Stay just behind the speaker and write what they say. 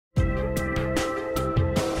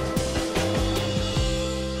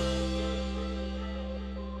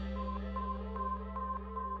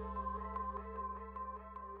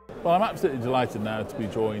Well, I'm absolutely delighted now to be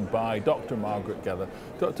joined by Dr. Margaret Geller.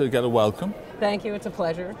 Dr. Geller, welcome. Thank you, it's a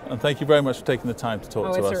pleasure. And thank you very much for taking the time to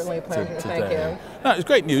talk to us. It's certainly a pleasure, today. thank you. Now, it's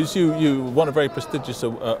great news. You won a very prestigious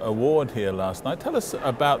award here last night. Tell us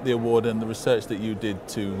about the award and the research that you did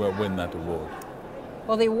to win that award.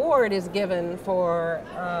 Well, the award is given for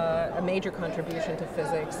a major contribution to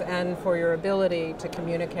physics and for your ability to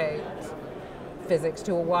communicate physics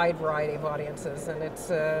to a wide variety of audiences, and it's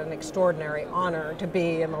an extraordinary honor to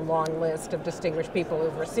be in the long list of distinguished people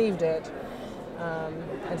who've received it.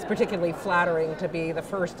 It's particularly flattering to be the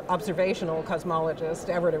first observational cosmologist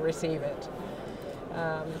ever to receive it.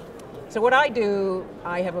 So what I do,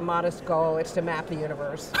 I have a modest goal, it's to map the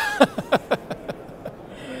universe.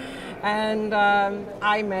 And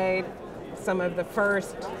I made some of the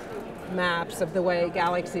first maps of the way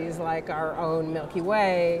galaxies like our own Milky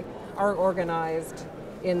Way are organized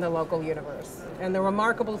in the local universe. And the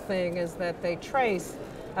remarkable thing is that they trace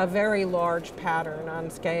a very large pattern on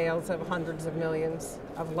scales of hundreds of millions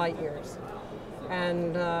of light years.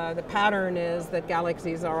 And the pattern is that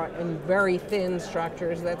galaxies are in very thin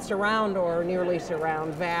structures that surround or nearly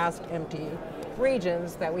surround vast empty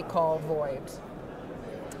regions that we call voids.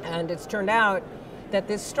 And it's turned out that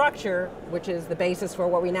this structure, which is the basis for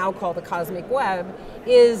what we now call the cosmic web,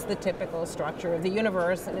 is the typical structure of the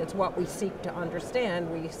universe, and it's what we seek to understand.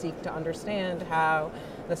 We seek to understand how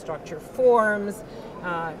the structure forms,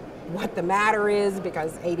 what the matter is,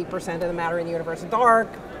 because 80% of the matter in the universe is dark,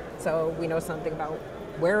 so we know something about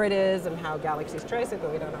where it is and how galaxies trace it, but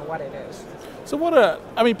we don't know what it is. So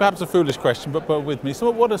perhaps a foolish question, but bear with me, so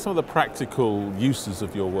what are some of the practical uses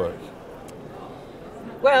of your work?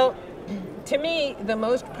 Well, to me, the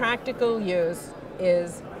most practical use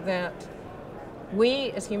is that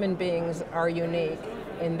we as human beings are unique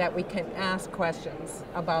in that we can ask questions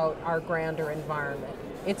about our grander environment.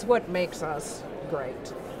 It's what makes us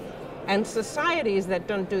great. And societies that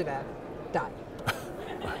don't do that die.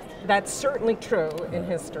 That's certainly true in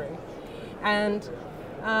history. And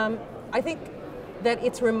I think that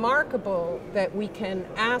it's remarkable that we can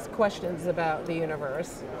ask questions about the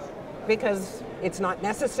universe, because it's not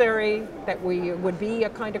necessary that we would be a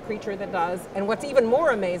kind of creature that does. And what's even more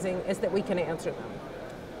amazing is that we can answer them,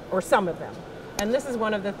 or some of them. And this is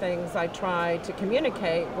one of the things I try to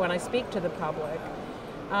communicate when I speak to the public,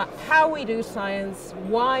 how we do science,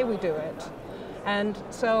 why we do it. And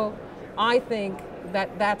so I think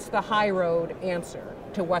that that's the high road answer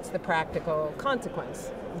to what's the practical consequence.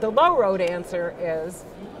 The low road answer is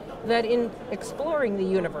that in exploring the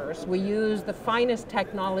universe, we use the finest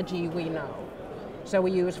technology we know. So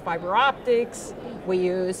we use fiber optics, we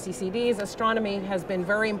use CCDs. Astronomy has been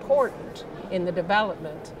very important in the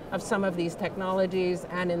development of some of these technologies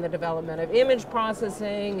and in the development of image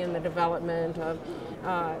processing, in the development of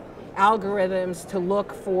algorithms to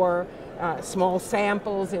look for small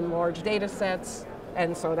samples in large data sets.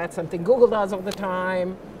 And so that's something Google does all the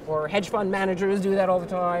time, or hedge fund managers do that all the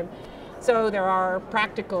time. So there are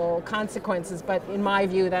practical consequences, but in my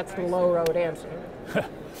view, that's the low road answer.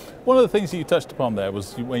 One of the things that you touched upon there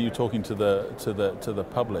was when you're talking to the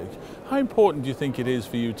public. How important do you think it is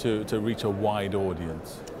for you to reach a wide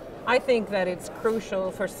audience? I think that it's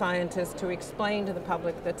crucial for scientists to explain to the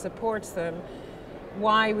public that supports them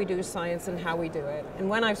why we do science and how we do it. And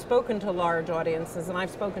when I've spoken to large audiences, and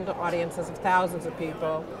I've spoken to audiences of thousands of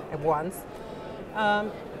people at once,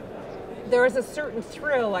 there is a certain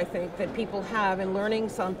thrill, I think, that people have in learning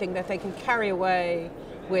something that they can carry away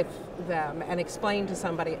with them and explain to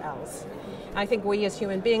somebody else. I think we as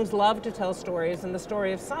human beings love to tell stories, and the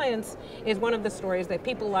story of science is one of the stories that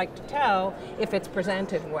people like to tell if it's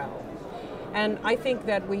presented well. And I think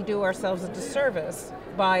that we do ourselves a disservice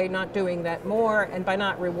by not doing that more and by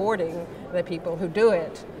not rewarding the people who do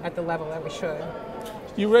it at the level that we should.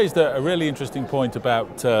 You raised a really interesting point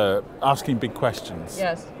about asking big questions.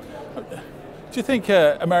 Yes. Do you think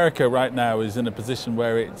America right now is in a position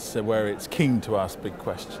where it's keen to ask big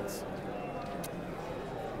questions?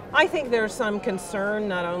 I think there's some concern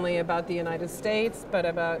not only about the United States, but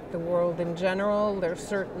about the world in general.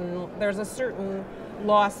 There's a certain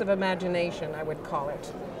loss of imagination, I would call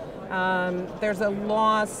it. There's a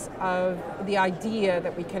loss of the idea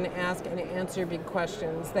that we can ask and answer big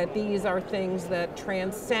questions, that these are things that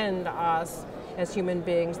transcend us as human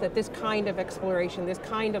beings, that this kind of exploration, this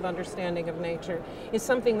kind of understanding of nature is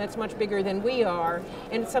something that's much bigger than we are,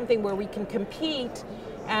 and it's something where we can compete,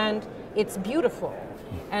 and it's beautiful.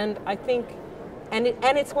 And I think, and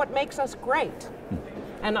it's what makes us great.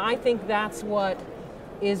 And I think that's what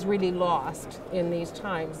is really lost in these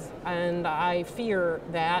times, and I fear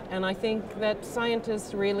that, and I think that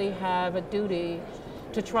scientists really have a duty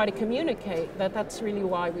to try to communicate that that's really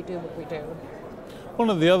why we do what we do. One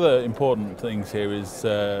of the other important things here is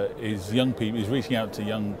young people, is reaching out to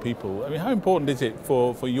young people. I mean, how important is it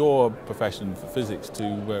for your profession, for physics,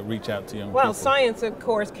 to reach out to young people? Well, science, of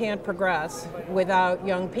course, can't progress without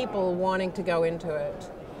young people wanting to go into it.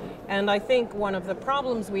 And I think one of the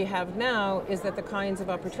problems we have now is that the kinds of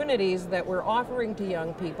opportunities that we're offering to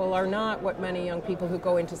young people are not what many young people who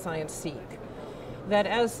go into science seek. That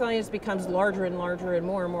as science becomes larger and larger and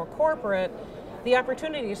more corporate, the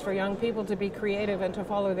opportunities for young people to be creative and to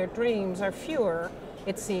follow their dreams are fewer,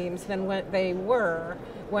 it seems, than what they were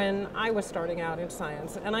when I was starting out in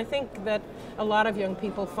science. And I think that a lot of young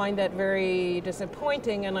people find that very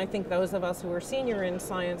disappointing, and I think those of us who are senior in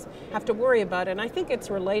science have to worry about it. And I think it's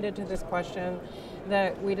related to this question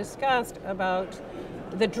that we discussed about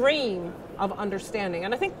the dream of understanding.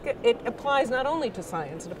 And I think it applies not only to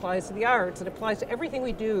science, it applies to the arts, it applies to everything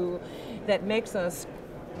we do that makes us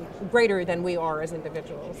greater than we are as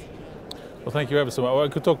individuals. Well, thank you ever so much. Well, I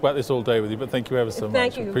could talk about this all day with you, but thank you ever so much.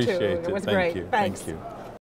 Thank you, Appreciate too. it. It was Thank great. you. Thanks. Thank you.